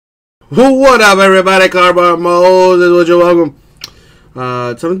What up, everybody? Cardboard Moses, what you welcome.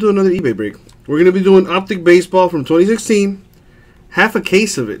 Time to do another eBay break. We're going to be doing Optic Baseball from 2016. Half a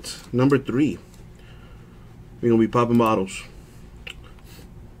case of it. Number 3. We're going to be popping bottles.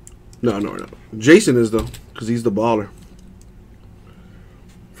 No, we're not. Jason is, though, because he's the baller.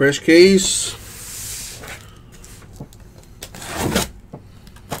 Fresh case.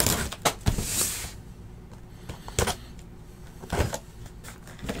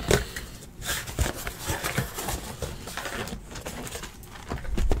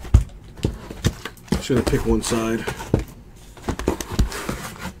 Should have picked one side.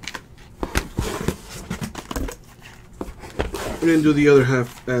 And then do the other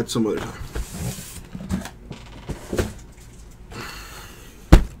half at some other time.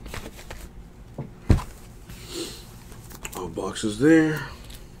 All boxes there.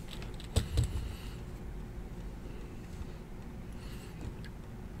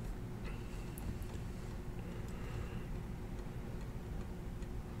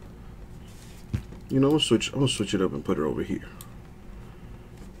 You know, I'm gonna switch it up and put it over here.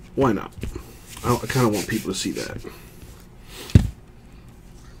 Why not? I kind of want people to see that.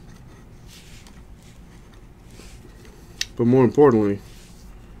 But more importantly,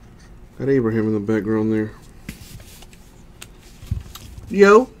 got Abraham in the background there.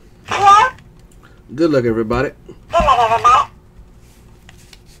 Yo. Hello. Good luck, everybody. Good luck, everybody.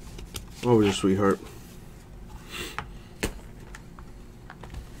 Always a sweetheart.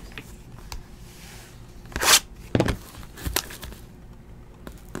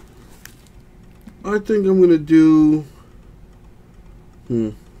 I think I'm gonna do.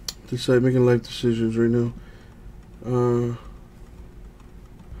 Decide making life decisions right now.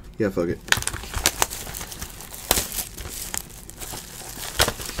 Yeah, fuck it.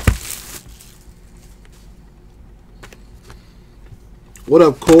 What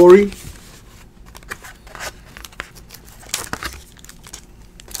up, Corey?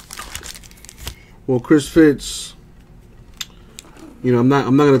 Well, Chris Fitz. You know, I'm not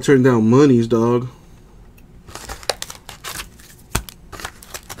gonna turn down monies, dog.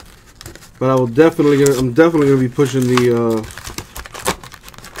 But I'm definitely gonna be pushing the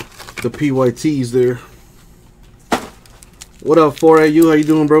PYTs there. What up, 4AU? How you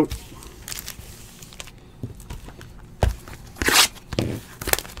doing, bro?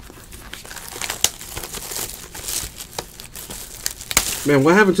 Man,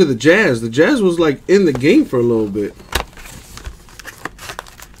 what happened to the Jazz? The Jazz was like in the game for a little bit.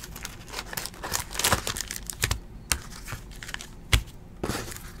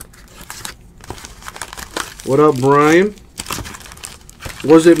 What up, Brian?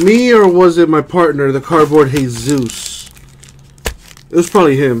 Was it me or was it my partner, the Cardboard Jesus? It was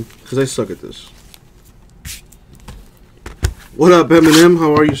probably him, because I suck at this. What up, Eminem?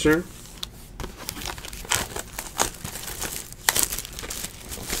 How are you, sir?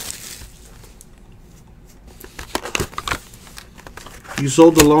 You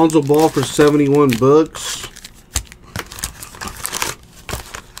sold the Lonzo Ball for 71 bucks.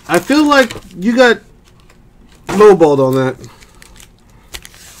 I feel like you got lowballed on that.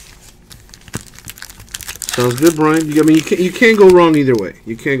 Sounds good, Brian. I mean, you can't go wrong either way.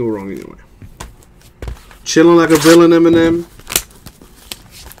 You can't go wrong either way. Chilling like a villain, Eminem.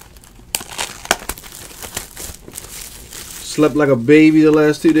 Slept like a baby the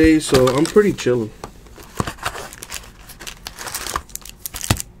last 2 days, so I'm pretty chilling.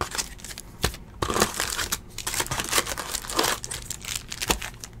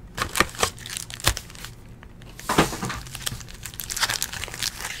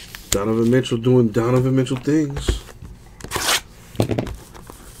 Donovan Mitchell doing Donovan Mitchell things.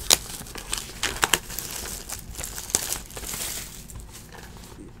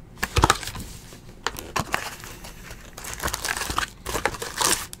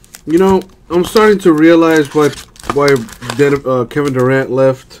 You know, I'm starting to realize why Kevin Durant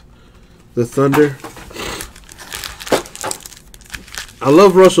left the Thunder. I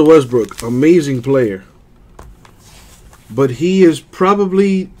love Russell Westbrook, amazing player. But he is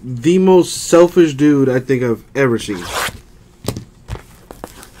probably the most selfish dude I think I've ever seen.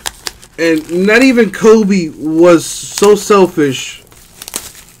 And not even Kobe was so selfish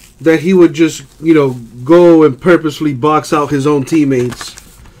that he would just, you know, go and purposely box out his own teammates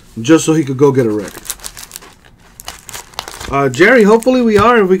just so he could go get a record. Jerry, hopefully we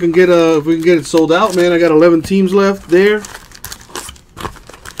are. If we can get it sold out, man. I got 11 teams left there.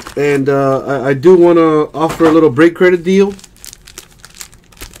 And I do want to offer a little break credit deal.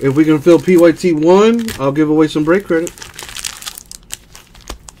 If we can fill PYT 1, I'll give away some break credit.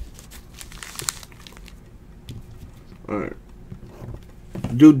 Alright.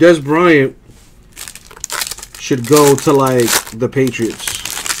 Dude, Des Bryant should go to, like, the Patriots.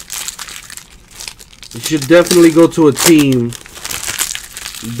 He should definitely go to a team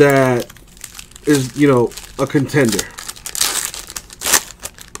that is, you know, a contender.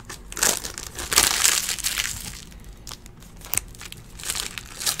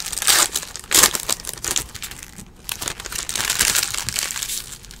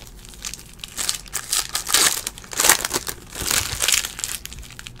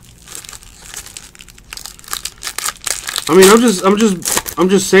 I mean, I'm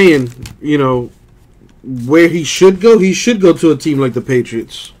just saying, you know, where he should go. He should go to a team like the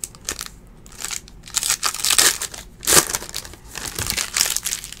Patriots.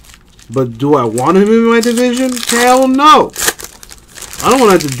 But do I want him in my division? Hell no. I don't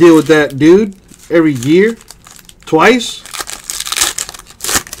want to have to deal with that dude every year, twice.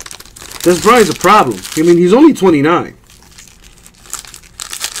 Des Bryant's a problem. I mean, he's only 29.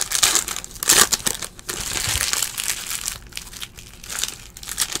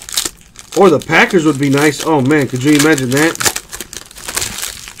 Or the Packers would be nice. Oh, man, could you imagine that?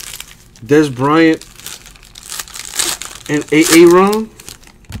 Des Bryant and Aaron?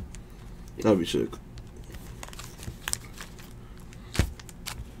 That'd be sick.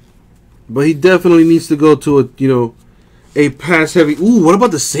 But he definitely needs to go to a, you know, a pass-heavy. Ooh, what about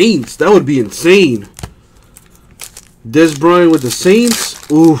the Saints? That would be insane. Des Bryant with the Saints?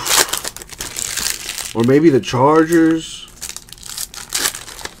 Ooh. Or maybe the Chargers.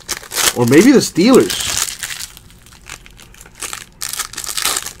 Or maybe the Steelers.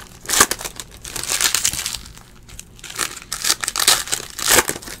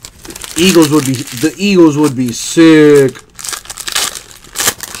 The Eagles would be sick.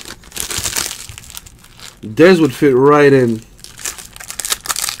 Dez would fit right in.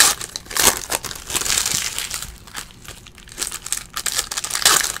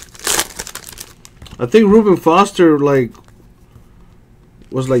 I think Reuben Foster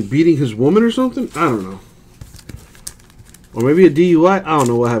was beating his woman or something. I don't know. Or maybe a DUI. I don't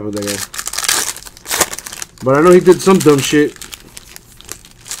know what happened there. But I know he did some dumb shit.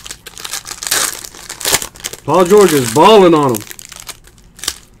 Paul George is balling on him.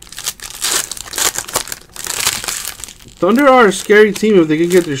 Thunder are a scary team if they can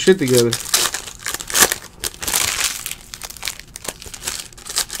get their shit together.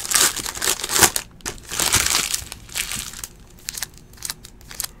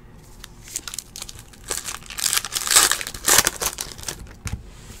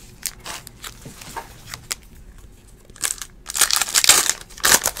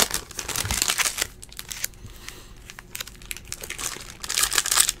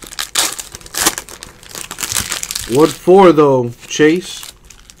 What for, though, Chase?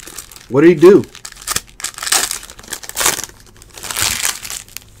 What did he do?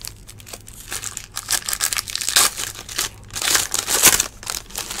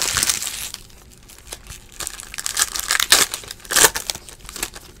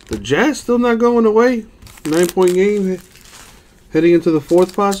 The Jazz still not going away. 9-point game. Heading into the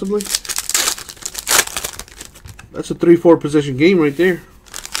fourth, possibly. That's a 3-4 possession game right there.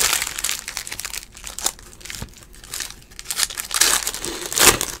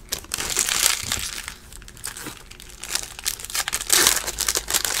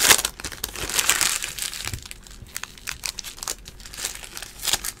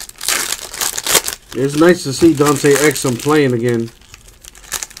 It's nice to see Dante Exum playing again.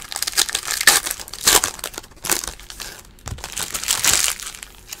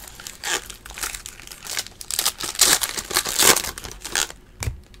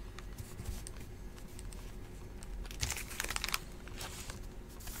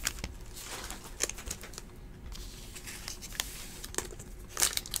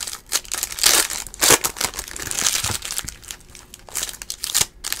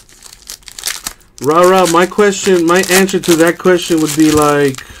 Rah, my answer to that question would be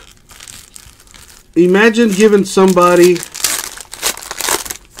like, imagine giving somebody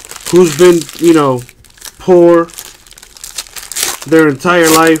who's been, you know, poor their entire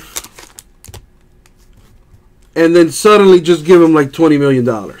life, and then suddenly just give them like $20 million,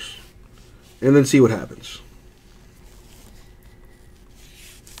 and then see what happens.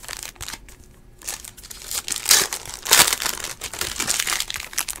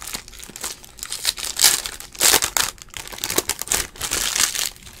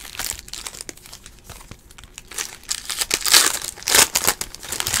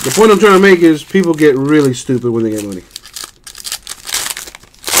 The point I'm trying to make is people get really stupid when they get money.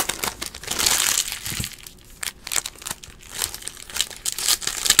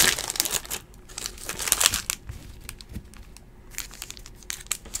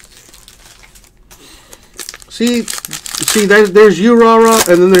 See, there's you, Rara,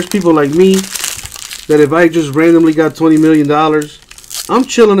 and then there's people like me that if I just randomly got $20 million, I'm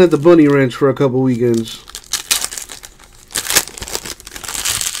chilling at the Bunny Ranch for a couple weekends.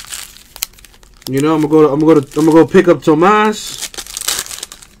 You know, I'm gonna go pick up Tomas.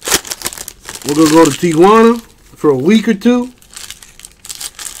 We're gonna go to Tijuana for a week or two.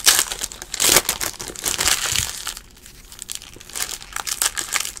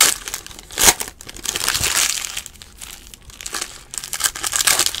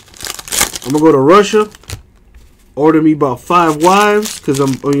 I'm gonna go to Russia. Order me about 5 wives because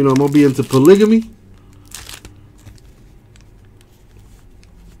I'm gonna be into polygamy.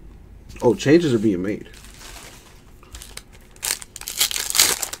 Oh, changes are being made.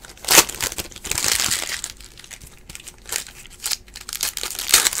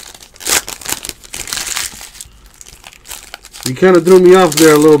 You kind of threw me off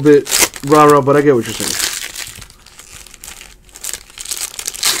there a little bit, rah-rah, but I get what you're saying.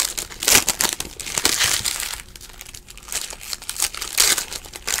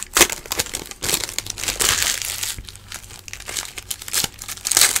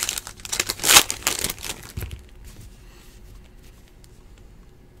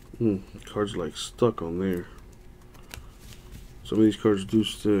 Cards like stuck on there. Some of these cards do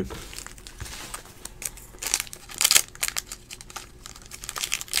stick.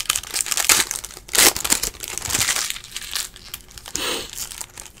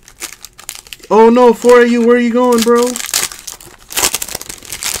 Oh no, 4AU, where are you going, bro?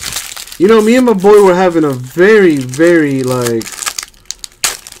 You know, me and my boy were having a very, very, like,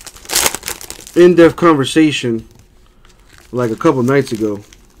 in-depth conversation, like, a couple nights ago.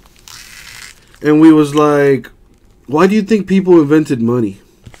 And we was like, why do you think people invented money?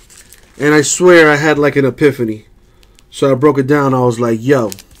 And I swear I had, like, an epiphany. So I broke it down. I was like, yo,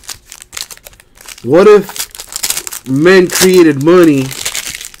 what if men created money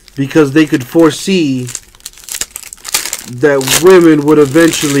because they could foresee that women would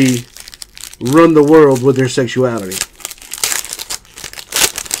eventually run the world with their sexuality?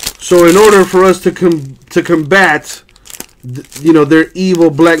 So in order for us to combat, you know, their evil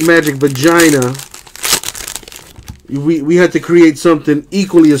black magic vagina, we had to create something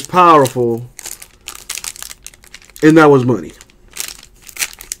equally as powerful, and that was money.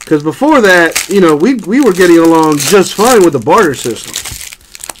 Because before that, you know, we were getting along just fine with the barter system.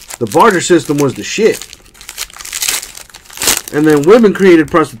 The barter system was the shit. And then women created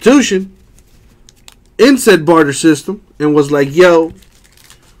prostitution in said barter system and was like, yo,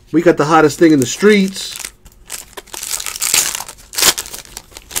 we got the hottest thing in the streets.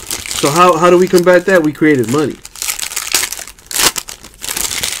 So how do we combat that? We created money.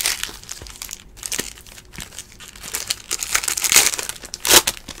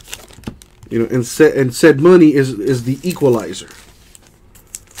 You know, and said money is the equalizer.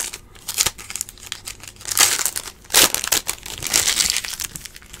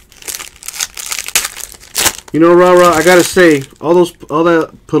 You know, rah-rah, I gotta say, all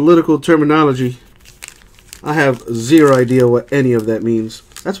that political terminology, I have zero idea what any of that means.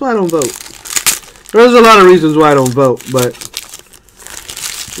 That's why I don't vote. There's a lot of reasons why I don't vote, but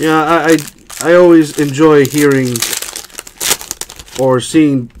yeah, I always enjoy hearing or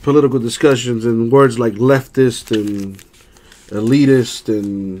seeing political discussions and words like leftist and elitist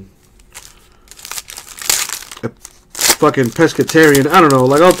and a fucking pescatarian. I don't know,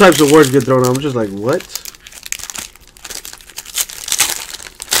 like all types of words get thrown out. I'm just like, what?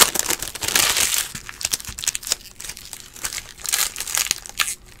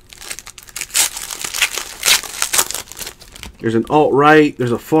 There's an alt-right,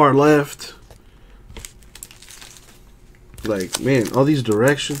 there's a far left. Like, man, all these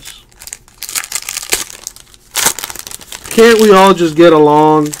directions. Can't we all just get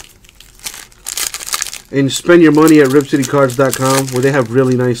along and spend your money at ripcitycards.com where they have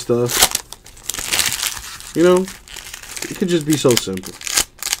really nice stuff? You know, it could just be so simple.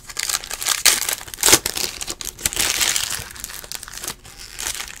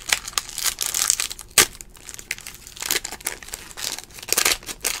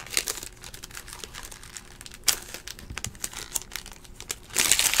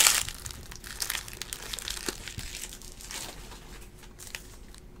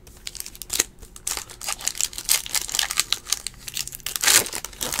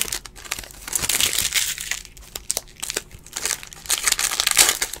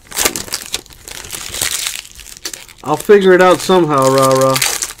 I'll figure it out somehow, rah-rah.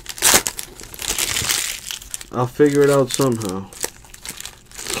 I'll figure it out somehow.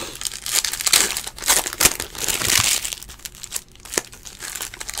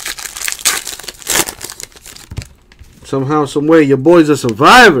 Somehow, some way, your boy's a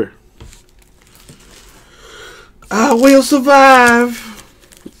survivor. I will survive.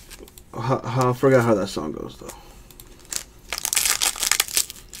 I forgot how that song goes, though.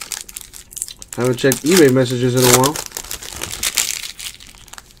 Haven't checked eBay messages in a while.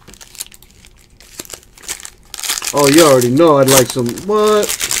 Oh, you already know I'd like some. What?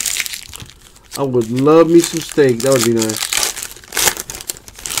 I would love me some steak. That would be nice.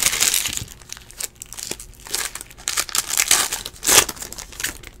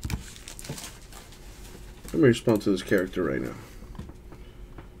 Let me respond to this character right now.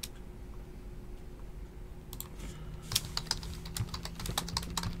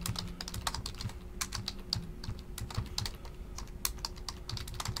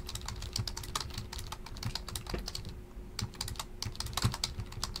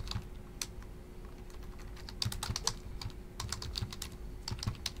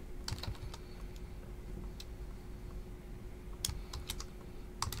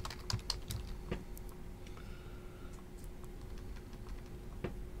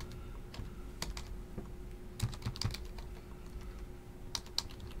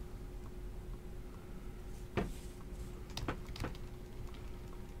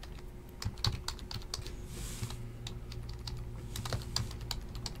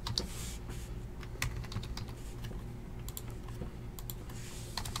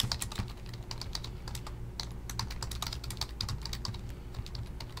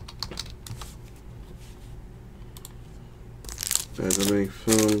 As I make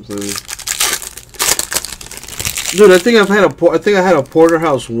films, dude, I think I had a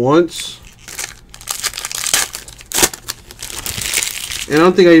porterhouse once, and I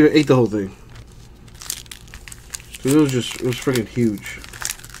don't think I even ate the whole thing. Cause it was freaking huge.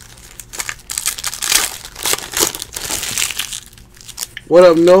 What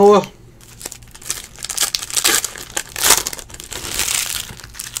up, Noah?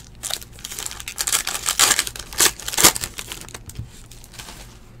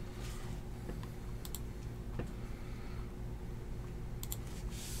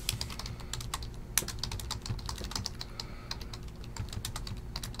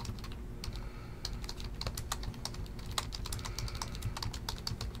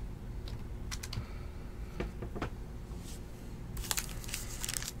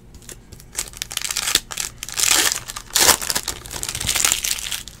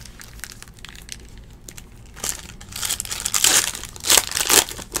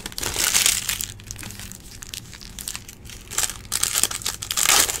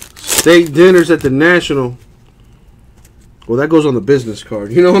 Steak dinners at the National. Well, that goes on the business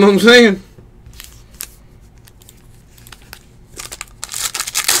card. You know what I'm saying?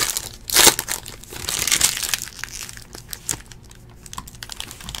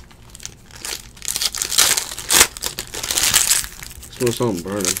 Smell something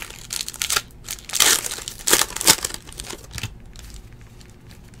burning.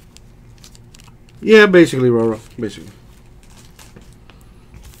 Yeah, basically, Roro. Basically.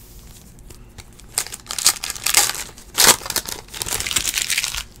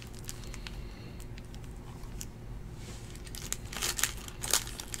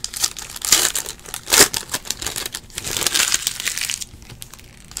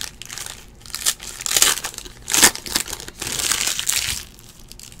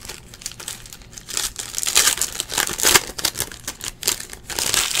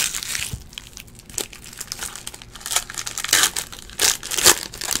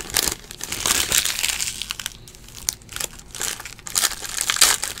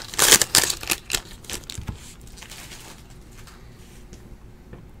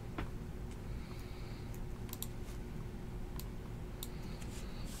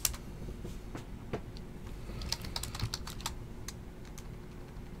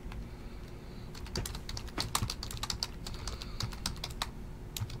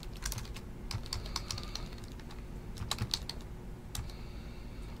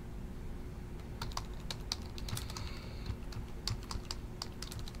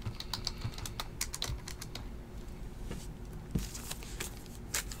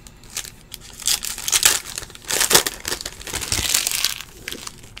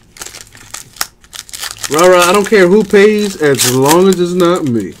 Rara, I don't care who pays as long as it's not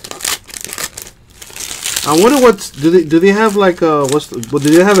me. I wonder what's do they have like do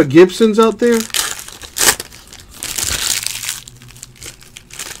they have a Gibson's out there?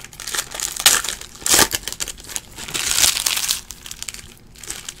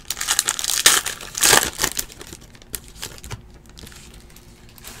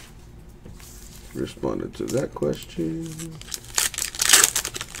 Responded to that question.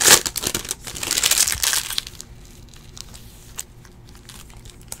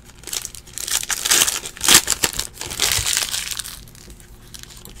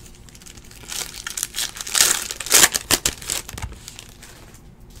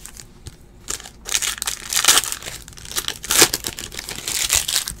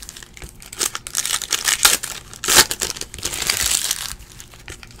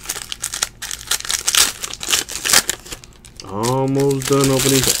 almost done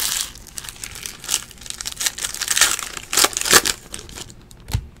opening packs.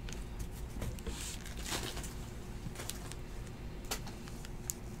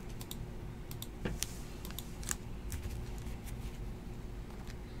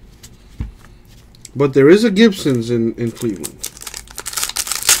 But there is a Gibson's in Cleveland.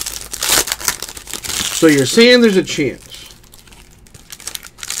 So you're saying there's a chance.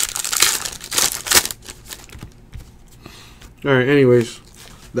 Alright, anyways.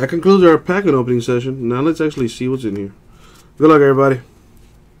 That concludes our packet opening session. Now let's actually see what's in here. Good luck, everybody.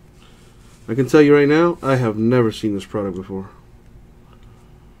 I can tell you right now, I have never seen this product before.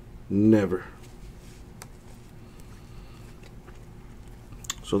 Never.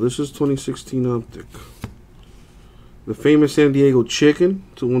 So this is 2016 Optic. The famous San Diego Chicken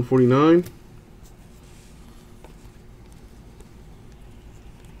to 149.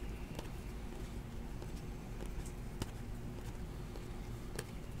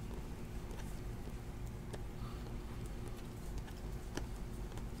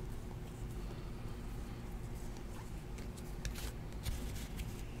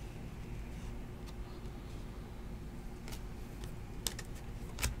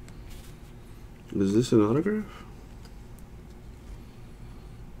 Is this an autograph?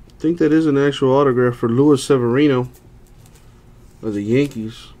 I think that is an actual autograph for Luis Severino of the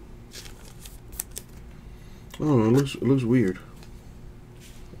Yankees. I don't know, it looks weird.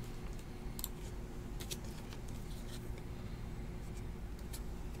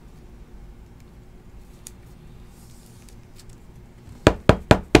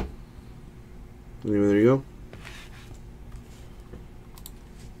 Anyway, there you go.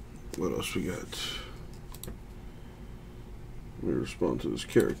 What else we got? Let me respond to this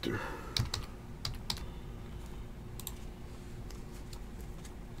character.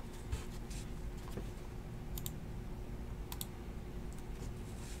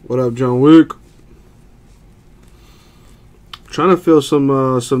 What up, John Wick? Trying to fill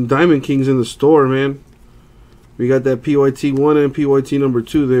some Diamond Kings in the store, man. We got that PYT 1 and PYT number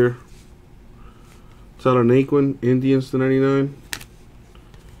 2 there. Tyler Naquin, Indians to 99.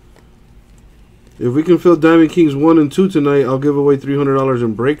 If we can fill Diamond Kings 1 and 2 tonight, I'll give away $300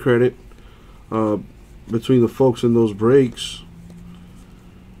 in break credit between the folks in those breaks.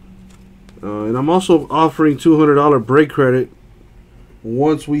 And I'm also offering $200 break credit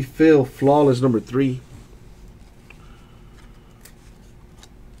once we fill Flawless number 3.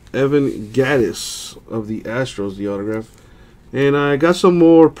 Evan Gattis of the Astros, the autograph. And I got some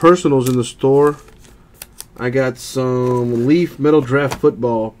more personals in the store. I got some Leaf Metal Draft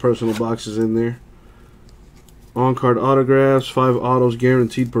Football personal boxes in there. On-card autographs, 5 autos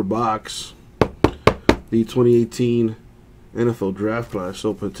guaranteed per box. The 2018 NFL Draft Class,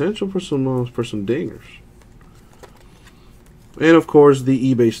 so potential for some dingers. And of course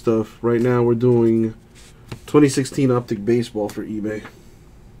the eBay stuff. Right now we're doing 2016 Optic Baseball for eBay.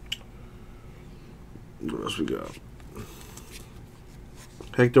 What else we got?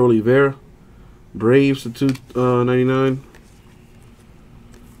 Hector Oliveira, Braves to 299.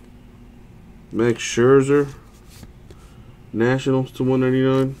 Max Scherzer, Nationals to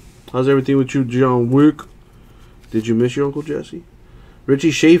 199. How's everything with you, John Wick? Did you miss your Uncle Jesse?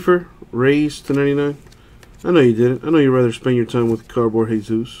 Richie Schaefer, Rays to 99. I know you didn't. I know you'd rather spend your time with Cardboard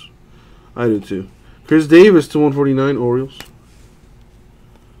Jesus. I do too. Chris Davis to 149, Orioles.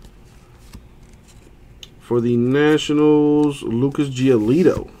 For the Nationals, Lucas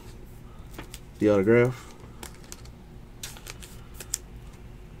Giolito, the autograph.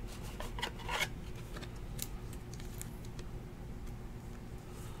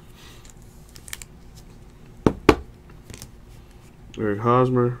 Eric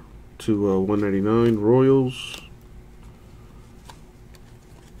Hosmer to 199, Royals.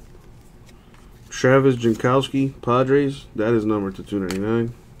 Travis Jankowski, Padres. That is numbered to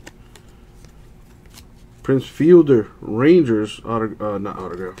 299. Prince Fielder, Rangers. Not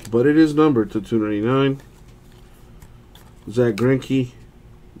autograph, but it is numbered to 299. Zach Greinke,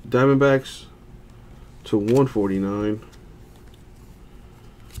 Diamondbacks to 149.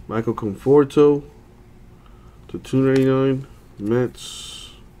 Michael Conforto to 299.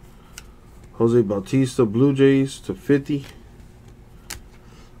 Mets. Jose Bautista, Blue Jays to 50.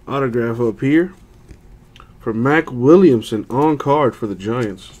 Autograph up here for Mac Williamson on card for the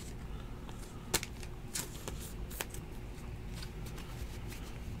Giants.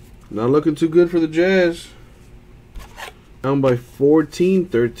 Not looking too good for the Jazz. Down by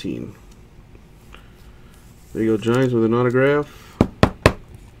 14-13. There you go, Giants with an autograph.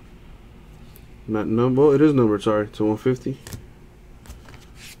 Not number. It is numbered, sorry, to 150.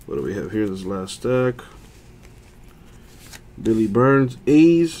 What do we have here? This last stack. Billy Burns,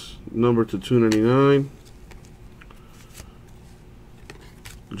 A's, number to 299.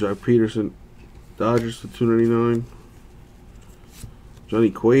 Jack Peterson, Dodgers to 299.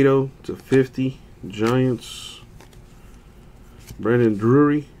 Johnny Cueto to 50, Giants. Brandon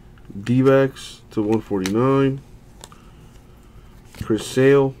Drury, D-backs to 149. Chris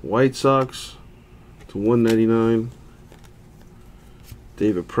Sale, White Sox to 199.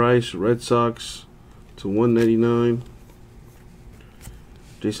 David Price, Red Sox to 199.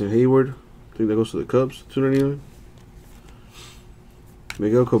 Jason Hayward, I think that goes to the Cubs, 299.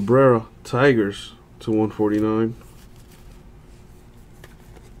 Miguel Cabrera, Tigers to 149.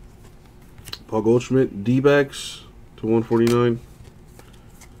 Paul Goldschmidt, D-backs to 149.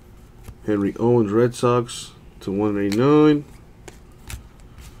 Henry Owens, Red Sox to 189.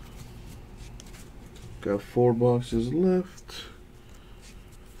 Got 4 boxes left.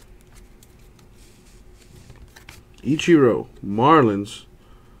 Ichiro, Marlins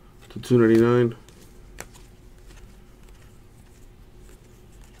to 299.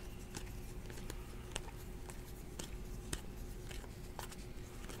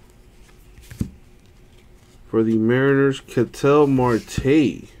 For the Mariners, Ketel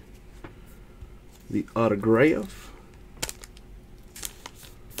Marte, the autograph.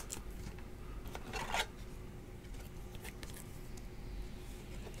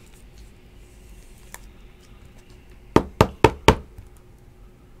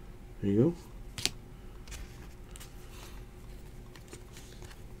 There you go.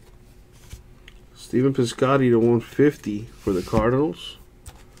 Steven Piscotty to 150 for the Cardinals.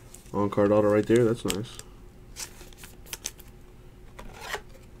 On-card auto right there. That's nice.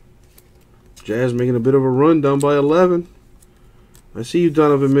 Jazz making a bit of a run, down by 11. I see you,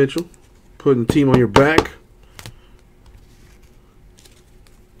 Donovan Mitchell, putting the team on your back.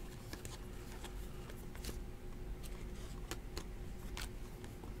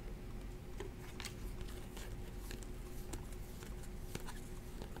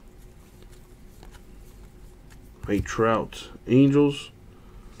 Hey, Trout, Angels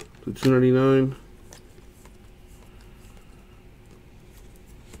to 299.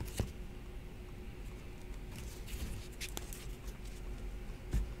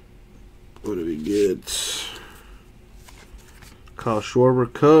 What do we get? Kyle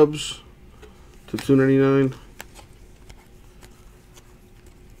Schwarber, Cubs to 299.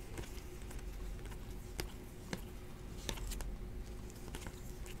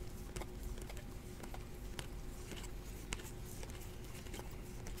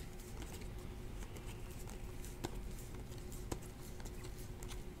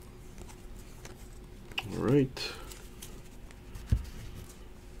 All right.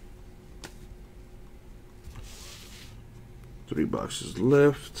 Three boxes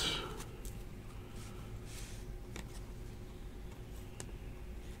left.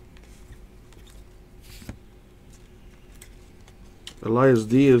 Elias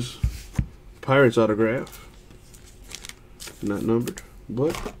Diaz, Pirates autograph. Not numbered,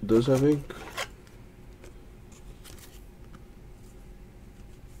 but does have ink.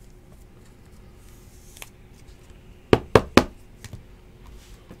 Let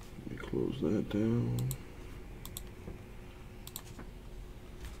me close that down.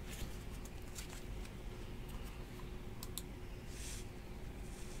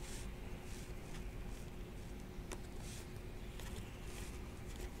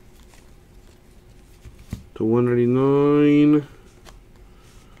 To 199.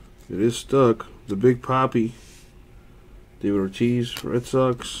 It is stuck. The Big Papi, David Ortiz, Red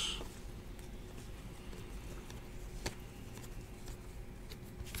Sox.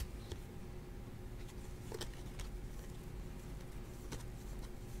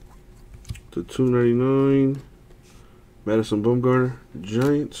 To 299. Madison Bumgarner,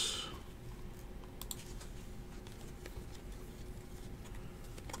 Giants.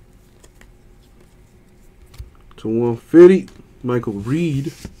 To 150, Michael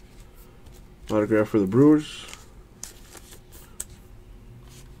Reed, autograph for the Brewers.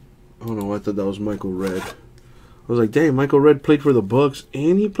 Oh no, I thought that was Michael Red. I was like, dang, Michael Red played for the Bucks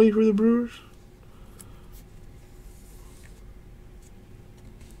and he played for the Brewers?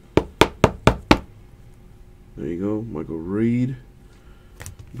 There you go, Michael Reed,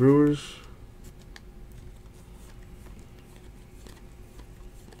 Brewers.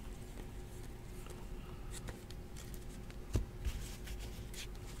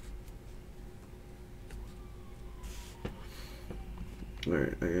 All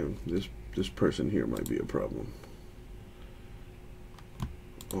right, this person here might be a problem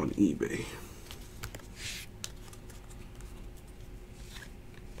on eBay.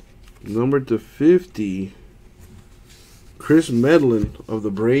 Number to 50, Chris Medlin of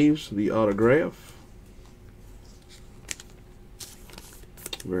the Braves, the autograph.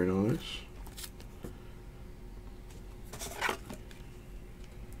 Very nice.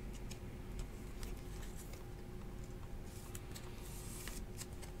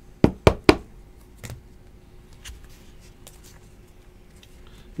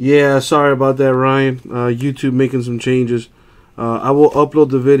 Yeah, sorry about that, Ryan. YouTube making some changes. I will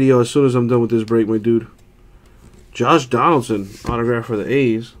upload the video as soon as I'm done with this break, my dude. Josh Donaldson, autograph for the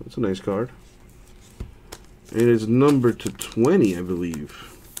A's. That's a nice card. It is numbered to 20, I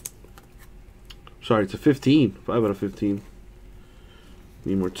believe. Sorry, to 15. 5 out of 15.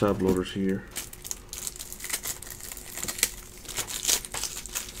 Need more top loaders here.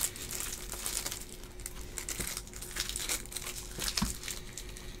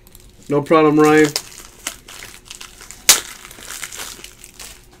 No problem, Ryan.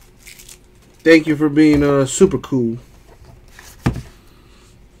 Thank you for being super cool.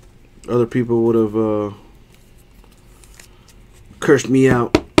 Other people would have cursed me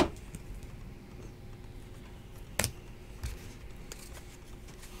out.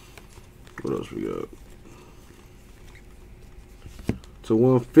 What else we got? It's a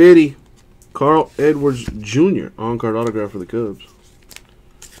 150. Carl Edwards Jr. on-card autograph for the Cubs.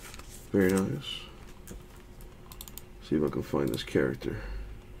 Very nice. See if I can find this character.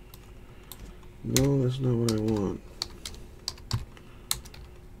 No, that's not what I want.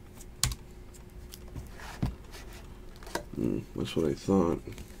 That's what I thought.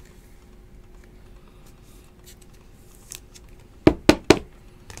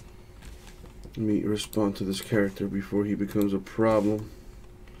 Let me respond to this character before he becomes a problem.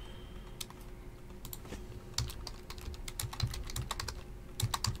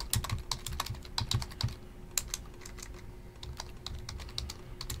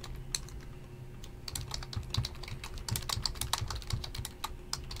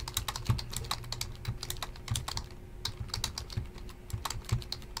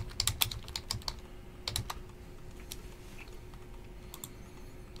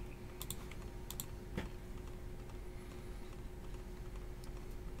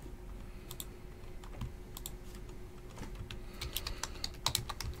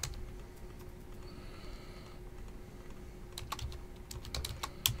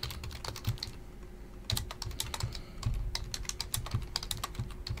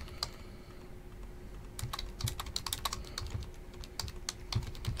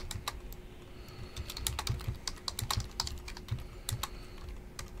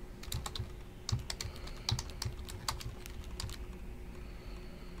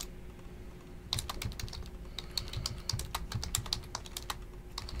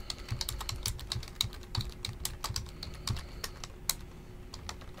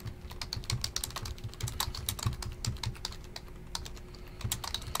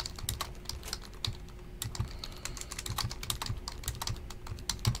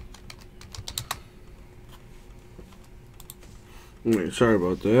 Alright, sorry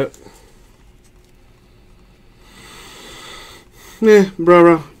about that.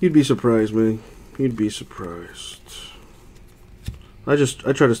 Brah, you'd be surprised, man. You'd be surprised. I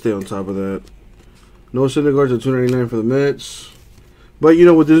try to stay on top of that. No Syndergaard to 299 for the Mets. But, you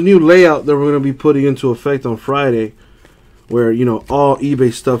know, with this new layout that we're going to be putting into effect on Friday, where, you know, all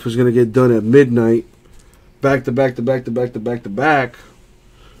eBay stuff is going to get done at midnight, back to back to back to back to back to back,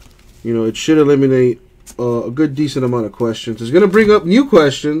 you know, it should eliminate a good decent amount of questions. It's going to bring up new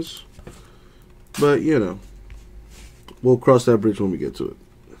questions, but, you know, we'll cross that bridge when we get to it.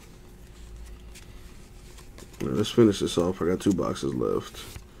 Right, let's finish this off. I got 2 boxes left.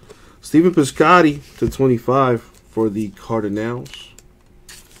 Stephen Piscotty to 25 for the Cardinals.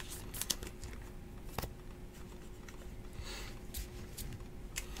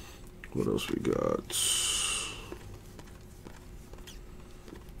 What else we got?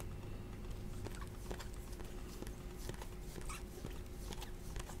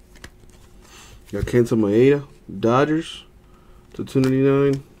 Got Kenta Maeda, Dodgers to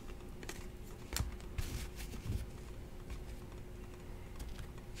 299.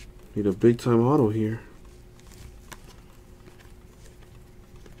 Need a big time auto here.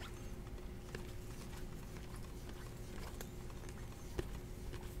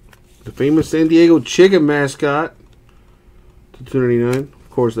 The famous San Diego Chicken mascot to 299. Of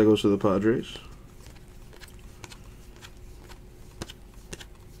course, that goes to the Padres.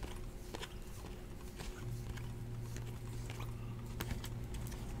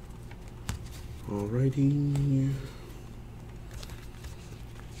 Alrighty.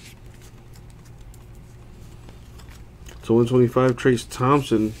 So 125, Trace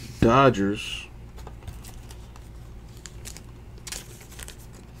Thompson, Dodgers.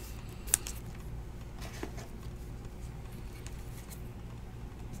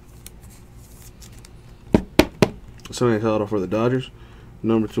 semi auto for the Dodgers.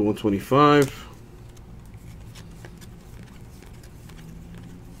 Number to 125.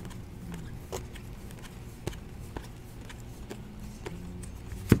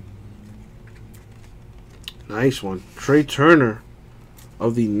 Nice one. Trey Turner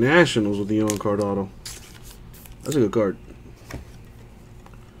of the Nationals with the on-card auto. That's a good card.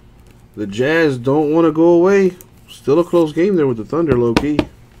 The Jazz don't want to go away. Still a close game there with the Thunder, low-key.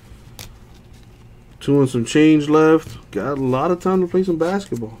 2 and some change left. Got a lot of time to play some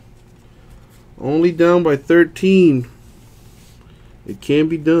basketball. Only down by 13. It can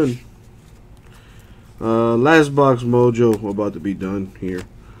be done. Last box mojo about to be done here.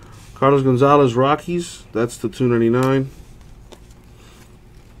 Carlos Gonzalez, Rockies. That's the 299.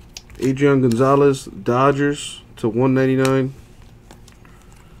 Adrian Gonzalez, Dodgers to 199.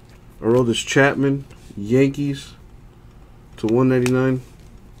 Aroldis Chapman, Yankees to 199.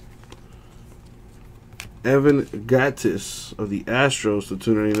 Evan Gattis of the Astros to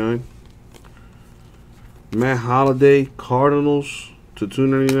 299. Matt Holliday, Cardinals to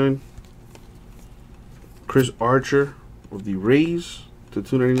 299. Chris Archer of the Rays to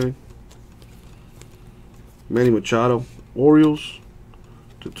 299. Manny Machado, Orioles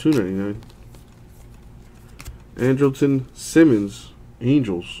to 299. Andrelton Simmons,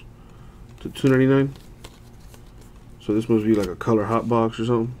 Angels to 299. So this must be like a color hot box or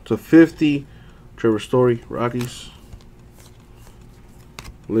something. To 50, Trevor Story, Rockies.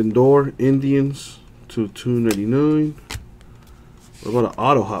 Lindor, Indians to 299. What about an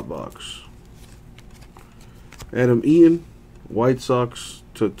auto hot box? Adam Eaton, White Sox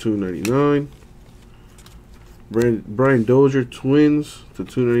to 299. Brian Dozier, Twins to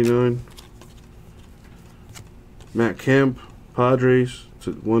 299. Matt Kemp, Padres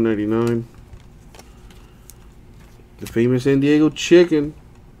to 199. The famous San Diego Chicken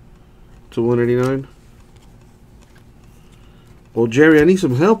to 189. Well, Jerry, I need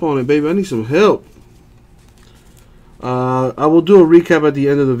some help on it, baby. I need some help. I will do a recap at the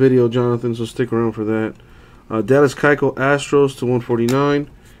end of the video, Jonathan, so stick around for that. Dallas Keuchel, Astros to 149.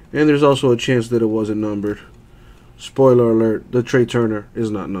 And there's also a chance that it wasn't numbered. Spoiler alert, the Trey Turner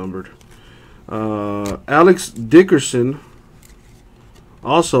is not numbered. Alex Dickerson,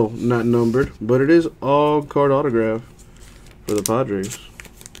 also not numbered, but it is all card autograph for the Padres.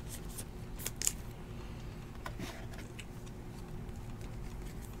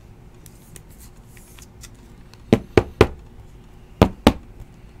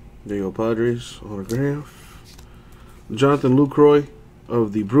 There you go, Padres autograph. Jonathan Lucroy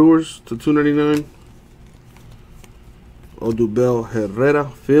of the Brewers to 299. Odubel Herrera,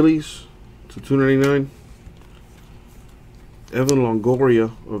 Phillies to 299. Evan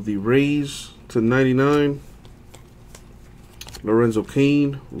Longoria of the Rays to 99. Lorenzo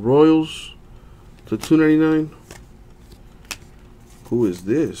Cain, Royals to 299. Who is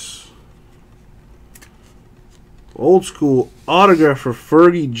this? Old school autograph for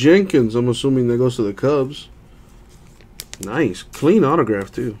Fergie Jenkins. I'm assuming that goes to the Cubs. Nice. Clean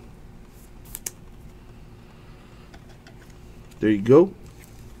autograph, too. There you go.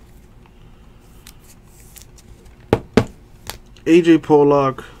 AJ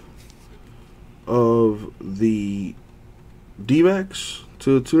Pollock of the D-backs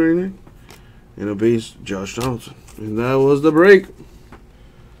to 299. And a base, Josh Donaldson. And that was the break.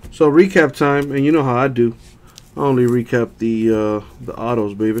 So recap time, and you know how I do. I only recap the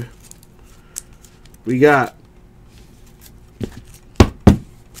autos, baby. We got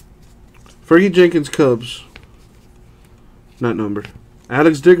Fergie Jenkins, Cubs, not numbered.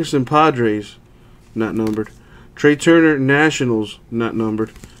 Alex Dickerson, Padres, not numbered. Trey Turner, Nationals, not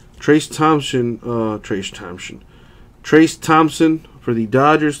numbered. Trace Thompson for the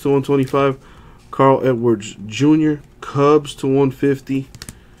Dodgers to 125. Carl Edwards Jr., Cubs to 150.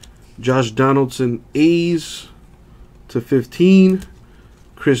 Josh Donaldson, A's to 15.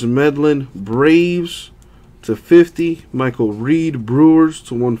 Chris Medlin, Braves to 50. Michael Reed, Brewers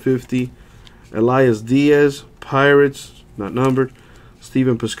to 150. Elias Diaz, Pirates, not numbered.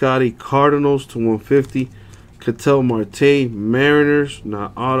 Stephen Piscotty, Cardinals to 150. Ketel Marte, Mariners,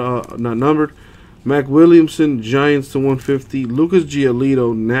 not numbered. Mac Williamson, Giants to 150. Lucas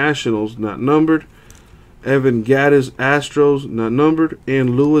Giolito, Nationals, not numbered. Evan Gattis, Astros, not numbered.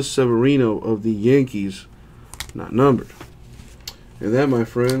 And Luis Severino of the Yankees, not numbered. And that, my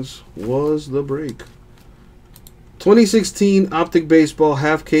friends, was the break. 2016 Optic Baseball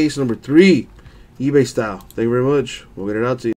half case number 3. eBay style. Thank you very much. We'll get it out to you.